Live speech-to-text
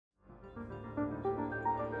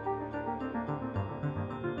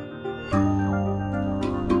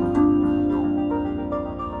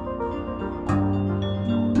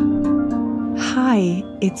Hi,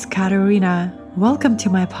 it's Katarina. Welcome to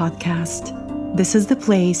my podcast. This is the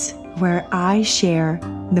place where I share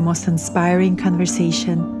the most inspiring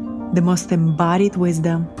conversation, the most embodied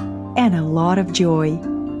wisdom, and a lot of joy.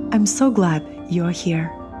 I'm so glad you're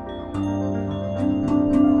here.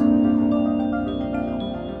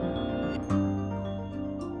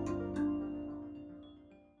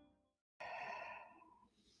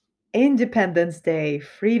 Independence Day,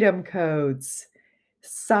 freedom codes,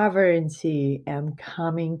 sovereignty, and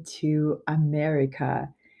coming to America.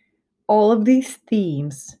 All of these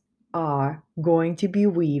themes are going to be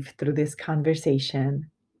weaved through this conversation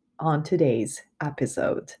on today's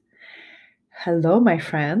episode. Hello, my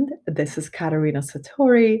friend. This is Katarina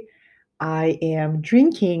Satori. I am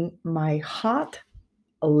drinking my hot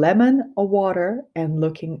lemon water and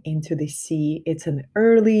looking into the sea. It's an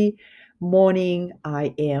early morning.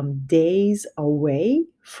 I am days away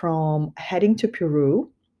from heading to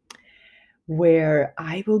Peru, where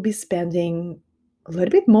I will be spending a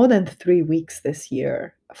little bit more than 3 weeks this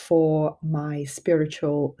year for my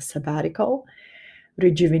spiritual sabbatical,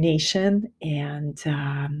 rejuvenation, and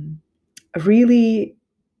really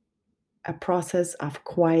a process of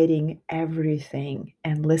quieting everything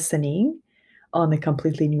and listening on a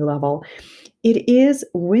completely new level. It is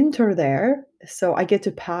winter there, so I get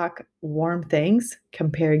to pack warm things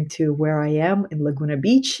comparing to where I am in Laguna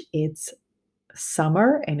Beach. It's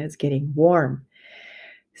summer and it's getting warm.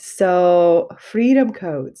 So, freedom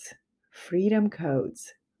codes, freedom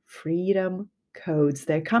codes, freedom codes,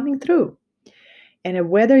 they're coming through. And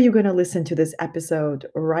whether you're going to listen to this episode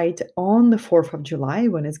right on the 4th of July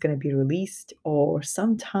when it's going to be released or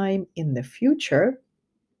sometime in the future,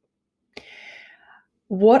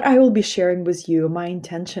 what I will be sharing with you, my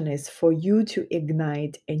intention is for you to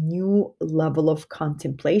ignite a new level of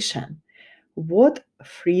contemplation. What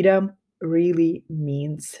freedom really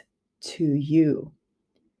means to you.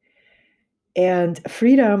 And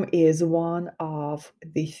freedom is one of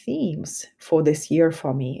the themes for this year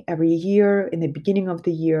for me. Every year, in the beginning of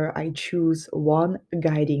the year, I choose one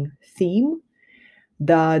guiding theme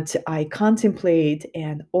that I contemplate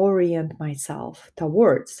and orient myself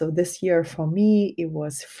towards. So this year for me, it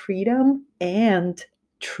was freedom and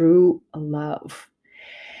true love.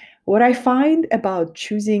 What I find about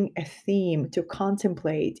choosing a theme to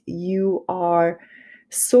contemplate, you are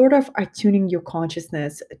sort of attuning your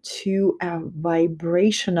consciousness to a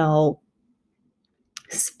vibrational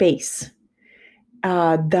space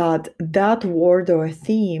that word or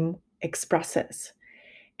theme expresses.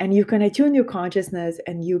 And you can attune your consciousness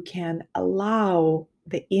and you can allow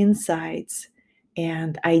the insights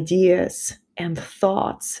and ideas and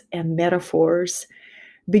thoughts and metaphors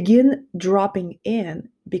begin dropping in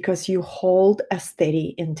because you hold a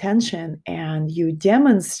steady intention and you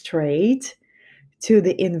demonstrate to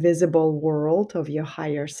the invisible world of your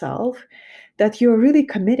higher self that you're really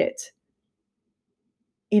committed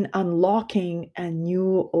in unlocking a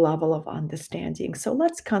new level of understanding. So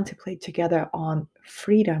let's contemplate together on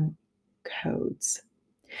freedom codes.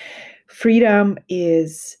 Freedom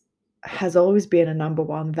has always been a number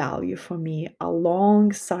one value for me,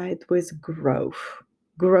 alongside with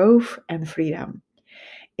growth and freedom.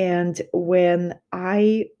 And when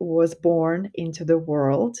I was born into the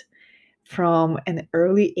world, from an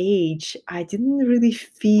early age, I didn't really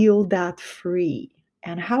feel that free.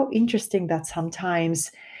 And how interesting that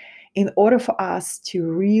sometimes, in order for us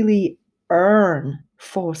to really earn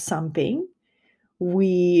for something,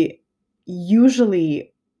 we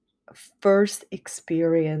usually first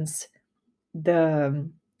experience the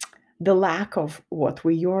the lack of what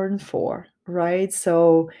we yearn for, right?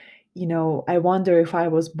 So, I wonder if I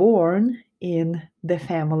was born in the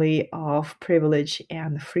family of privilege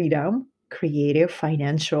and freedom, creative,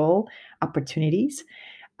 financial opportunities.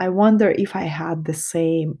 I wonder if I had the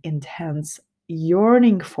same intense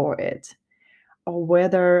yearning for it, or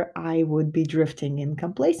whether I would be drifting in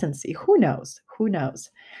complacency. Who knows? Who knows?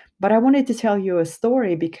 But I wanted to tell you a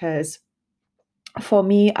story because for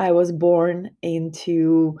me, I was born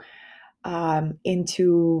into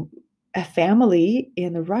a family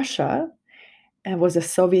in Russia, and was a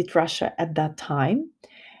Soviet Russia at that time.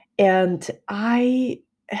 And I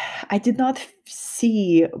did not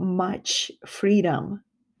see much freedom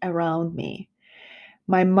around me.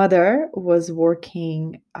 My mother was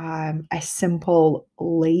working a simple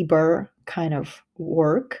labor kind of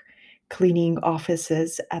work, cleaning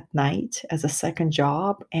offices at night as a second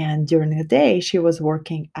job. And during the day, she was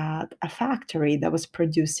working at a factory that was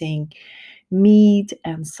producing meat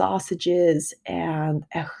and sausages and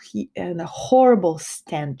a horrible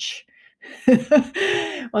stench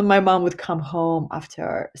when my mom would come home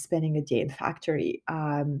after spending a day in factory.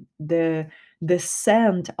 The The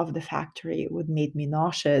scent of the factory would make me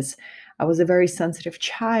nauseous. I was a very sensitive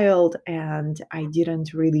child and I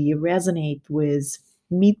didn't really resonate with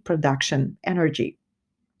meat production energy,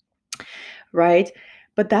 right?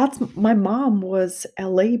 But that's my mom was a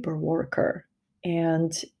labor worker,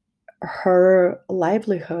 and her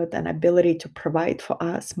livelihood and ability to provide for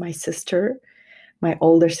us, my sister, my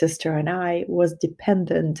older sister, and I, was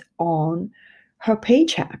dependent on her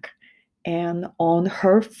paycheck and on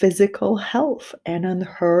her physical health and on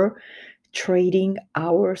her trading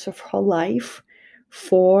hours of her life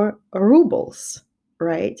for rubles,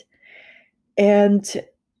 right? And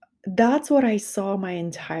that's what I saw my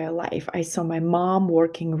entire life. I saw my mom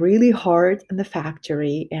working really hard in the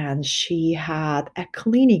factory, and she had a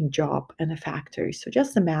cleaning job in the factory. So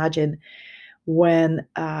just imagine when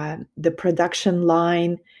the production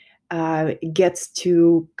line gets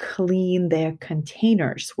to clean their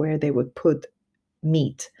containers where they would put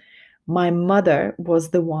meat. My mother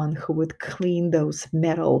was the one who would clean those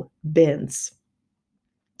metal bins.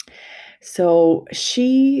 So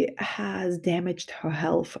she has damaged her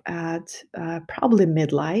health at probably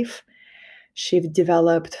midlife. She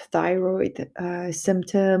developed thyroid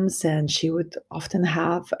symptoms, and she would often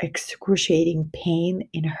have excruciating pain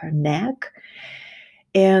in her neck.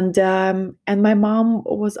 And my mom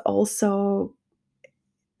was also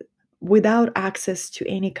without access to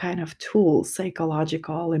any kind of tools,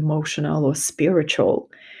 psychological, emotional, or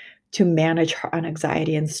spiritual, to manage her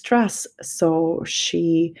anxiety and stress. So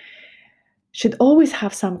she should always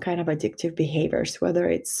have some kind of addictive behaviors, whether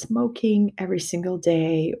it's smoking every single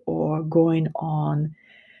day or going on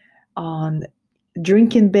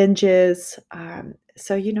drinking binges.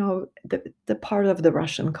 So the part of the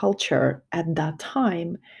Russian culture at that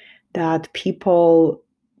time that people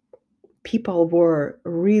were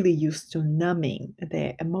really used to numbing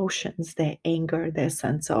their emotions, their anger, their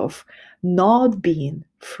sense of not being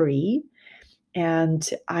free. And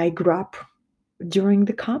I grew up during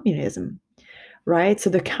the communism, right? So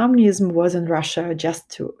the communism was in Russia, just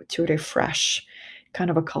to refresh kind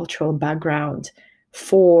of a cultural background,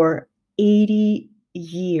 for 80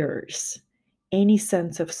 years. Any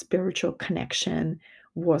sense of spiritual connection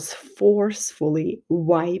was forcefully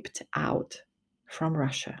wiped out from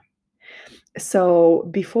Russia. So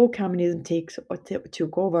before communism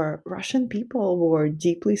took over, Russian people were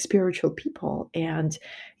deeply spiritual people. And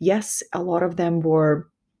yes, a lot of them were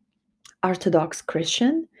Orthodox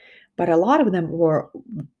Christian, but a lot of them were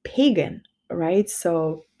pagan, right?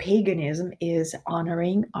 So paganism is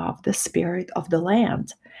honoring of the spirit of the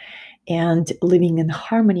land and living in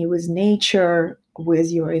harmony with nature, with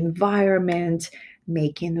your environment,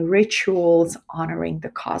 making rituals, honoring the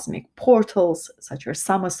cosmic portals, such as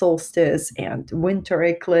summer solstice and winter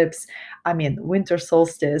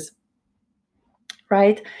solstice,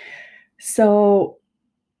 right? So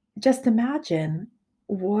just imagine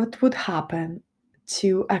what would happen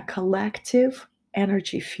to a collective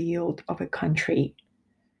energy field of a country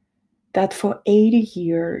that for 80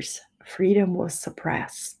 years freedom was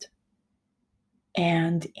suppressed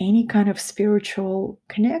and any kind of spiritual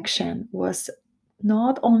connection was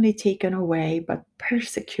not only taken away but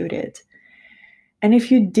persecuted. And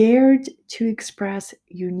if you dared to express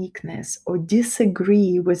uniqueness or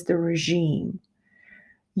disagree with the regime,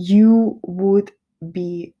 you would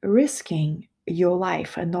be risking your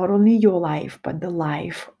life, and not only your life, but the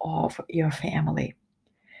life of your family.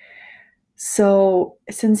 So,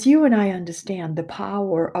 since you and I understand the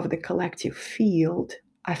power of the collective field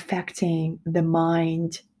affecting the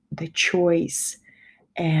mind, the choice,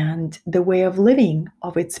 and the way of living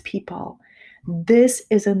of its people, this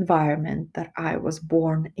is environment that I was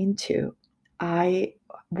born into. I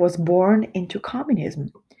was born into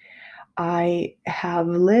communism. I have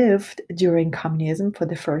lived during communism for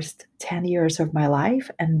the first 10 years of my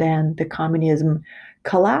life, and then the communism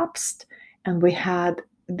collapsed, and we had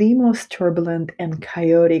the most turbulent and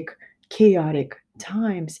chaotic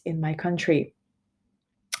times in my country.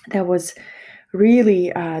 That was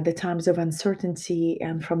really the times of uncertainty,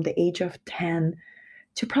 and from the age of 10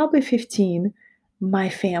 to probably 15, my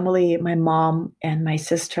family, my mom, and my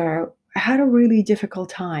sister had a really difficult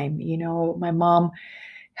time. My mom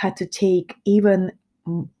had to take even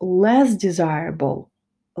less desirable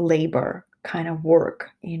labor kind of work,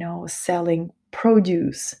 selling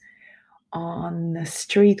produce on the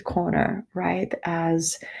street corner, right?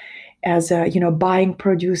 Buying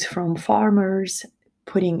produce from farmers,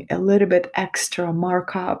 putting a little bit extra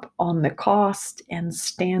markup on the cost, and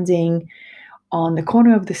standing on the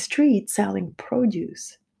corner of the street selling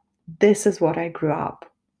produce. This is what I grew up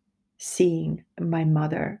seeing my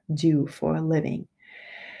mother do for a living.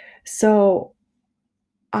 So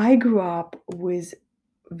I grew up with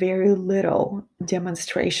very little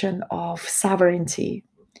demonstration of sovereignty,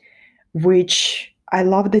 which I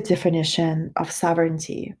love the definition of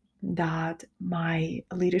sovereignty that my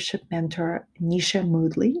leadership mentor, Nisha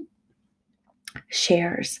Moodley,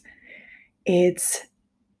 shares. It's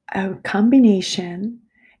a combination,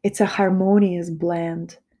 it's a harmonious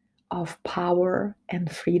blend of power and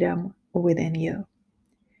freedom within you.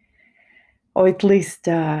 Or at least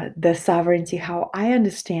the sovereignty, how I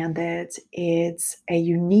understand it, it's a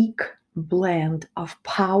unique blend of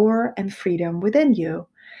power and freedom within you.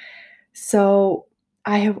 So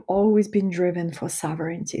I have always been driven for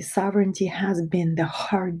sovereignty. Sovereignty has been the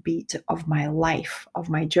heartbeat of my life, of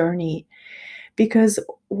my journey, because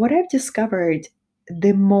what I've discovered,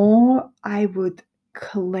 the more I would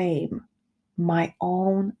claim my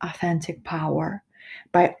own authentic power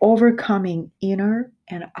by overcoming inner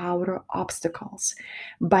and outer obstacles,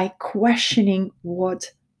 by questioning what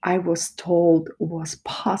I was told was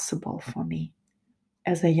possible for me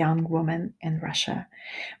as a young woman in Russia,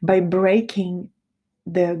 by breaking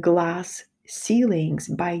the glass ceilings,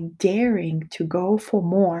 by daring to go for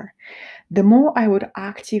more, the more I would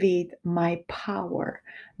activate my power,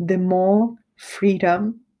 the more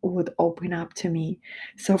freedom would open up to me.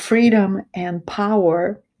 So, freedom and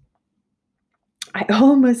power, I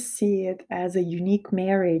almost see it as a unique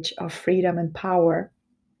marriage of freedom and power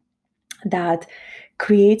that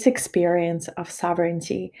creates experience of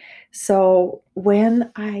sovereignty. So,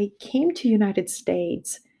 when I came to United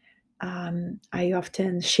States, I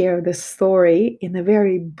often share this story in a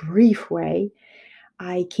very brief way.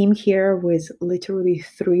 I came here with literally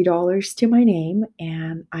 $3 to my name,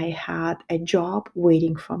 and I had a job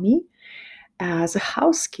waiting for me as a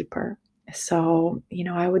housekeeper. So,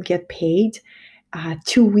 I would get paid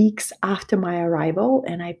 2 weeks after my arrival,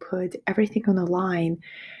 and I put everything on the line.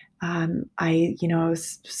 I,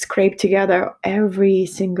 scraped together every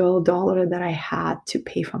single dollar that I had to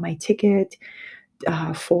pay for my ticket,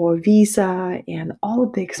 for visa, and all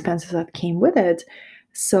of the expenses that came with it.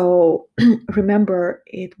 So remember,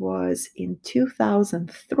 it was in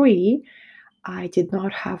 2003. I did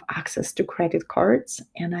not have access to credit cards,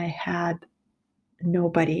 and I had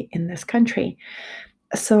nobody in this country.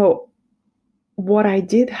 So, what I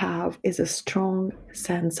did have is a strong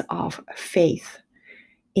sense of faith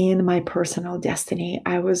in my personal destiny.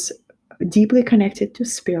 I was deeply connected to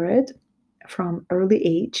spirit from early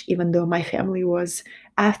age, even though my family was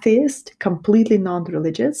atheist, completely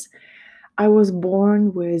non-religious. I was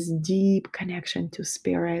born with deep connection to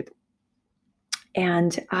spirit,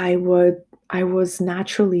 and I was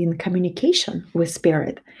naturally in communication with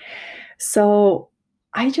spirit. So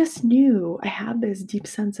I just knew, I had this deep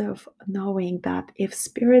sense of knowing that if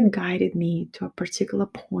spirit guided me to a particular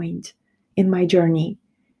point in my journey,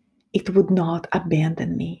 it would not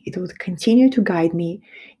abandon me. It would continue to guide me,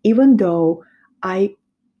 even though I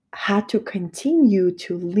had to continue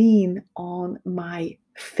to lean on my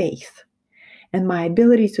faith and my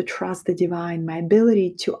ability to trust the divine, my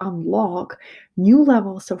ability to unlock new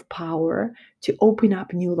levels of power, to open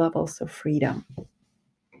up new levels of freedom.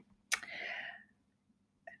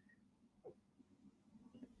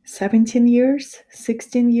 17 years,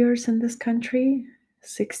 16 years in this country,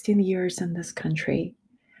 16 years in this country.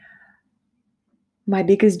 My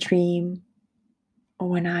biggest dream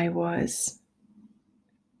when I was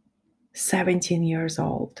 17 years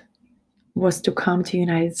old was to come to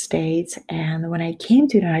United States. And when I came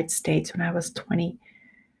to United States when I was 20,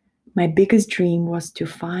 my biggest dream was to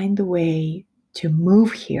find a way to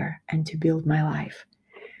move here and to build my life.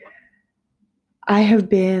 I have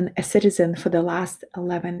been a citizen for the last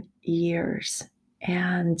 11 years.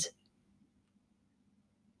 And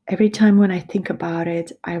every time when I think about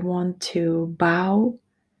it, I want to bow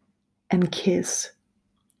and kiss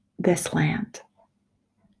this land.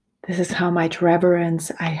 This is how much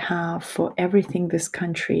reverence I have for everything this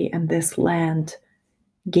country and this land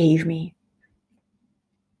gave me.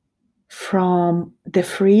 From the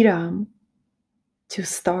freedom to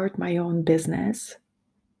start my own business,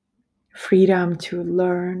 freedom to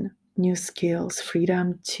learn new skills,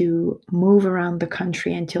 freedom to move around the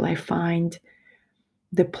country until I find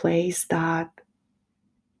the place that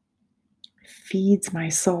feeds my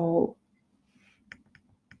soul,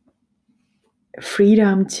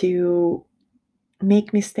 freedom to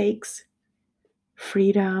make mistakes,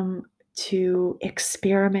 freedom to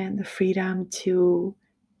experiment, freedom to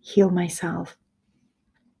heal myself,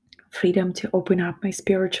 freedom to open up my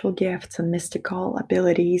spiritual gifts and mystical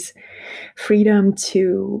abilities, freedom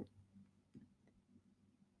to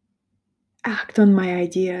act on my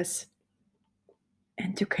ideas,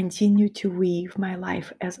 and to continue to weave my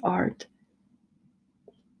life as art.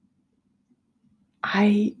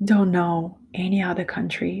 I don't know any other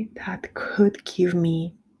country that could give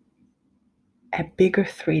me a bigger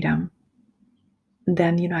freedom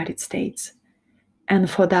than the United States. And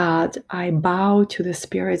for that, I bow to the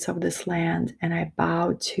spirits of this land, and I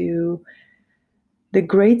bow to the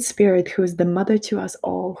great spirit who is the mother to us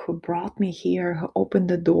all, who brought me here, who opened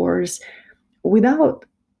the doors without,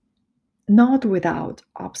 not without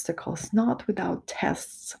obstacles, not without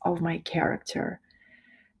tests of my character.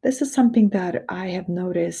 This is something that I have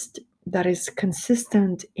noticed that is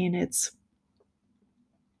consistent in its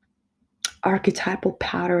archetypal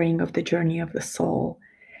patterning of the journey of the soul.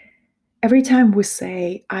 Every time we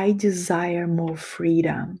say, I desire more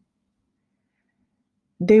freedom,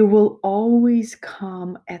 there will always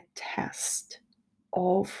come a test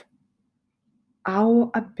of our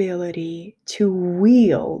ability to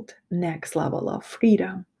wield next level of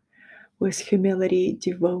freedom with humility,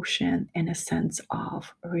 devotion, and a sense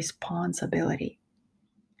of responsibility.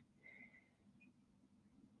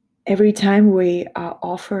 Every time we are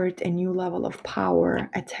offered a new level of power,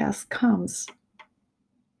 a test comes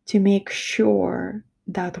to make sure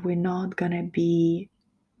that we're not going to be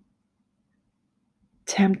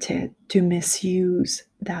tempted to misuse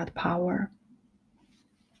that power.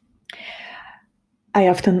 I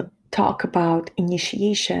often talk about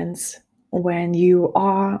initiations when you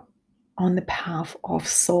are on the path of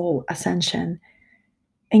soul ascension.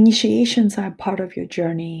 Initiations are part of your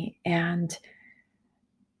journey, and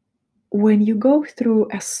when you go through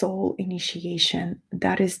a soul initiation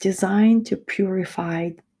that is designed to purify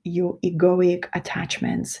your egoic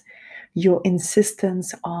attachments, your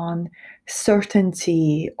insistence on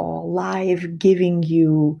certainty or life giving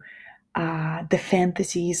you the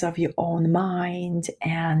fantasies of your own mind,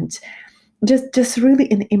 and just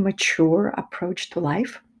really an immature approach to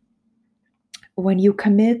life. When you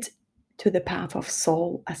commit to the path of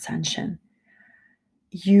soul ascension,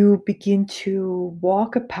 you begin to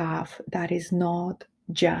walk a path that is not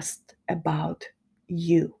just about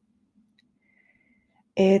you.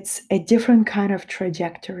 It's a different kind of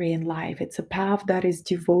trajectory in life. It's a path that is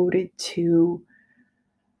devoted to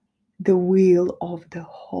the will of the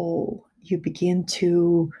whole. You begin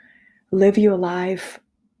to live your life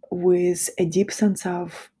with a deep sense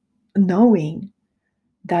of knowing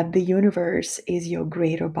that the universe is your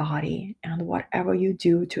greater body, and whatever you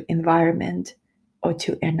do to environment or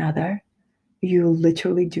to another, you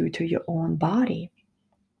literally do to your own body.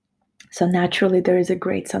 So naturally, there is a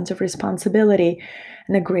great sense of responsibility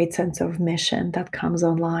and a great sense of mission that comes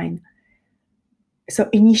online. So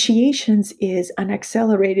initiations is an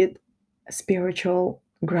accelerated spiritual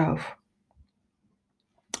growth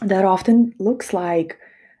that often looks like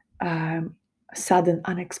a sudden,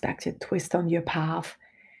 unexpected twist on your path,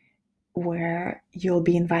 where you'll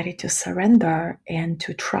be invited to surrender and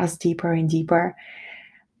to trust deeper and deeper.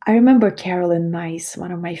 I remember Carolyn Myss,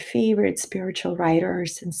 one of my favorite spiritual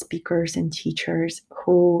writers and speakers and teachers,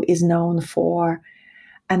 who is known for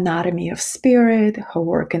Anatomy of Spirit, her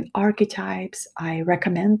work in archetypes. I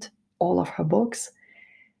recommend all of her books.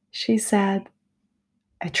 She said,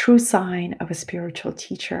 a true sign of a spiritual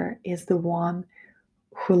teacher is the one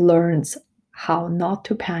who learns how not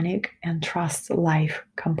to panic and trust life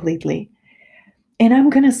completely. And I'm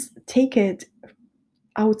going to take it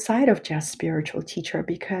outside of just spiritual teacher,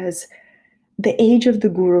 because the age of the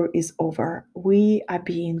guru is over. We are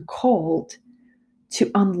being called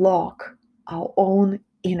to unlock our own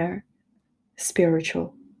inner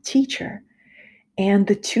spiritual teacher. And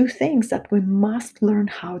the two things that we must learn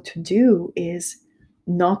how to do is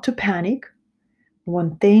not to panic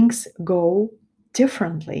when things go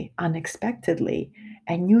differently, unexpectedly,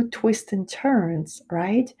 and new twists and turns,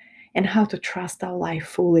 right? And how to trust our life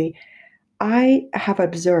fully. I have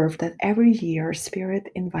observed that every year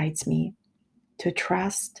Spirit invites me to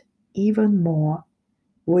trust even more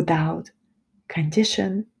without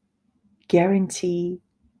condition, guarantee,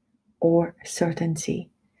 or certainty.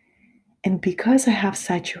 And because I have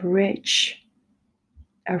such rich,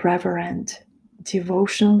 a reverent,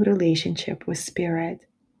 devotional relationship with Spirit,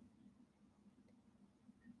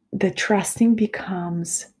 the trusting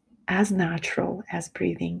becomes as natural as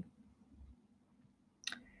breathing.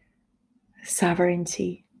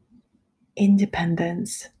 Sovereignty,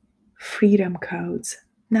 independence, freedom codes.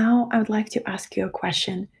 Now, I would like to ask you a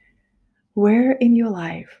question. Where in your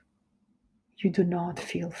life you do not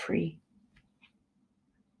feel free?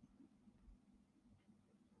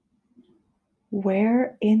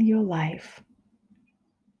 Where in your life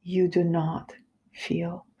you do not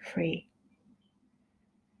feel free?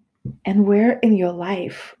 And where in your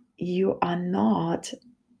life you are not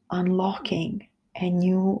unlocking a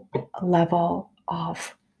new level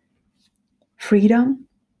of freedom,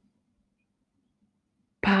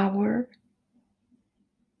 power,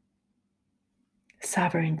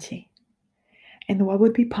 sovereignty. And what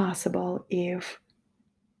would be possible if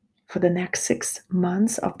for the next 6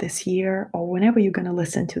 months of this year, or whenever you're going to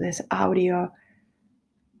listen to this audio,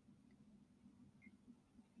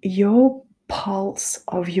 your pulse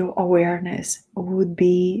of your awareness would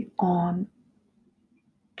be on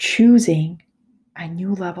choosing a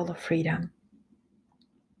new level of freedom.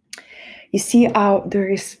 You see, there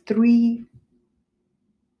is 3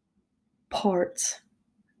 parts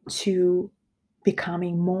to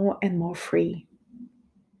becoming more and more free.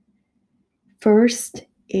 First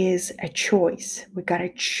is a choice. We got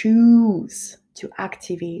to choose to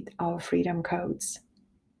activate our freedom codes.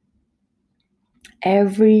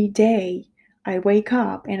 Every day I wake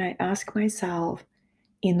up and I ask myself,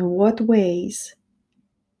 in what ways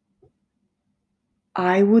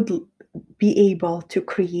I would be able to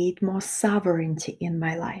create more sovereignty in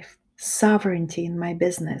my life, sovereignty in my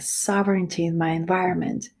business, sovereignty in my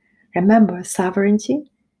environment. Remember,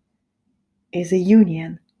 sovereignty is a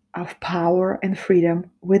union of power and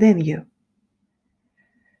freedom within you.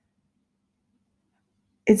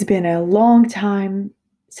 It's been a long time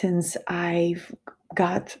since I've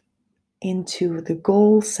got into the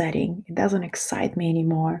goal setting. It doesn't excite me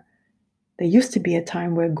anymore. There used to be a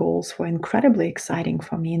time where goals were incredibly exciting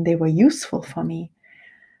for me and they were useful for me.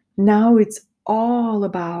 Now it's all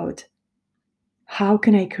about how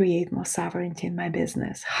can I create more sovereignty in my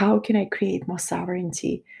business? How can I create more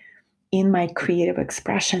sovereignty in my creative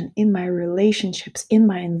expression, in my relationships, in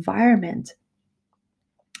my environment,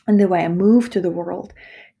 and the way I move to the world?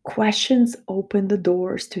 Questions open the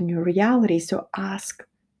doors to new realities. So ask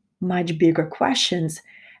much bigger questions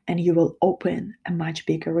and you will open a much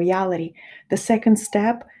bigger reality. The second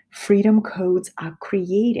step, freedom codes are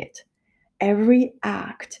created. Every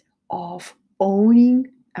act of owning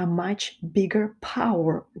a much bigger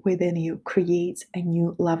power within you creates a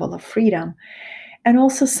new level of freedom. And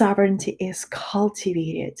also sovereignty is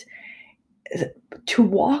cultivated. To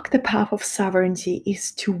walk the path of sovereignty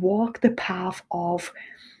is to walk the path of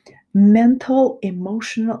mental,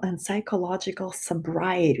 emotional, and psychological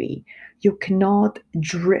sobriety. You cannot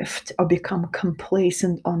drift or become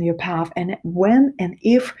complacent on your path. And when and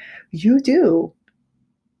if you do,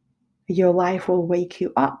 your life will wake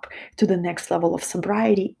you up to the next level of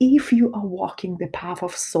sobriety if you are walking the path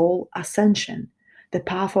of soul ascension, the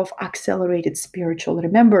path of accelerated spiritual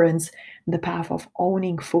remembrance, the path of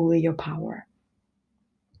owning fully your power.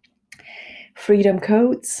 Freedom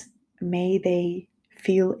codes, may they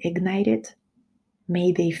feel ignited.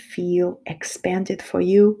 May they feel expanded for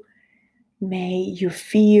you. May you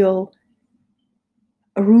feel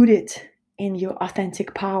rooted in your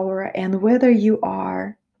authentic power. And whether you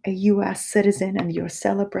are a US citizen and you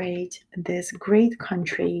celebrate this great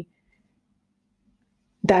country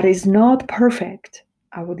that is not perfect,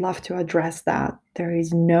 I would love to address that. There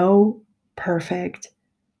is no perfect,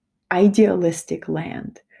 idealistic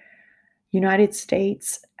land. United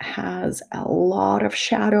States has a lot of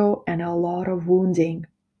shadow and a lot of wounding.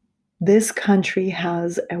 This country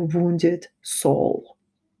has a wounded soul.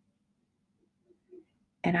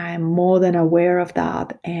 And I am more than aware of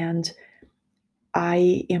that. And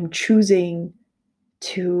I am choosing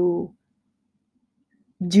to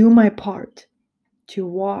do my part to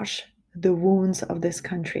wash the wounds of this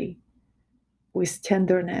country with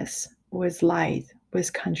tenderness, with light,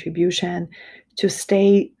 with contribution, to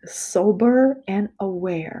stay sober and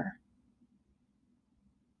aware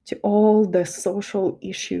to all the social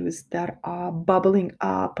issues that are bubbling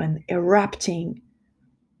up and erupting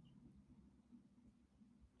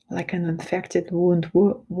like an infected wound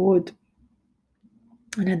would.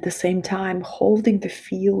 And at the same time, holding the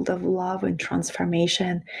field of love and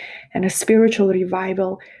transformation and a spiritual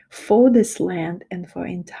revival for this land and for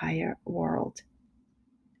the entire world.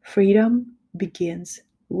 Freedom begins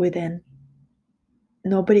within.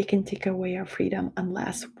 Nobody can take away our freedom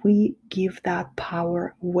unless we give that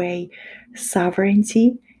power away.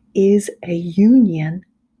 Sovereignty is a union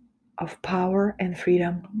of power and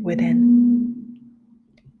freedom within.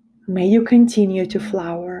 May you continue to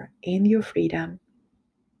flower in your freedom.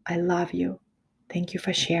 I love you. Thank you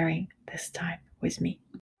for sharing this time with me.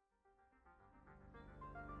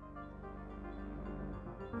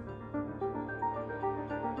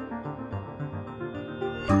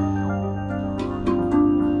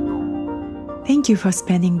 Thank you for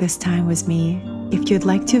spending this time with me. If you'd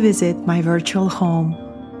like to visit my virtual home,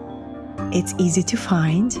 it's easy to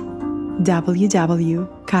find,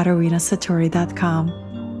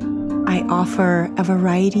 www.katerinasatori.com. I offer a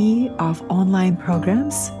variety of online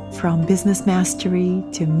programs from business mastery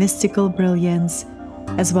to mystical brilliance,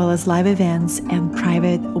 as well as live events and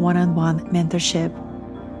private one-on-one mentorship.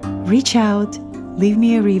 Reach out, leave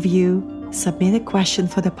me a review, submit a question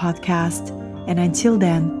for the podcast, and until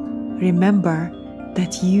then, remember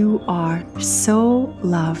that you are so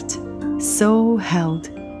loved, so held,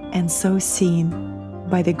 and so seen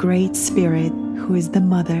by the Great Spirit who is the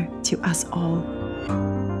mother to us all.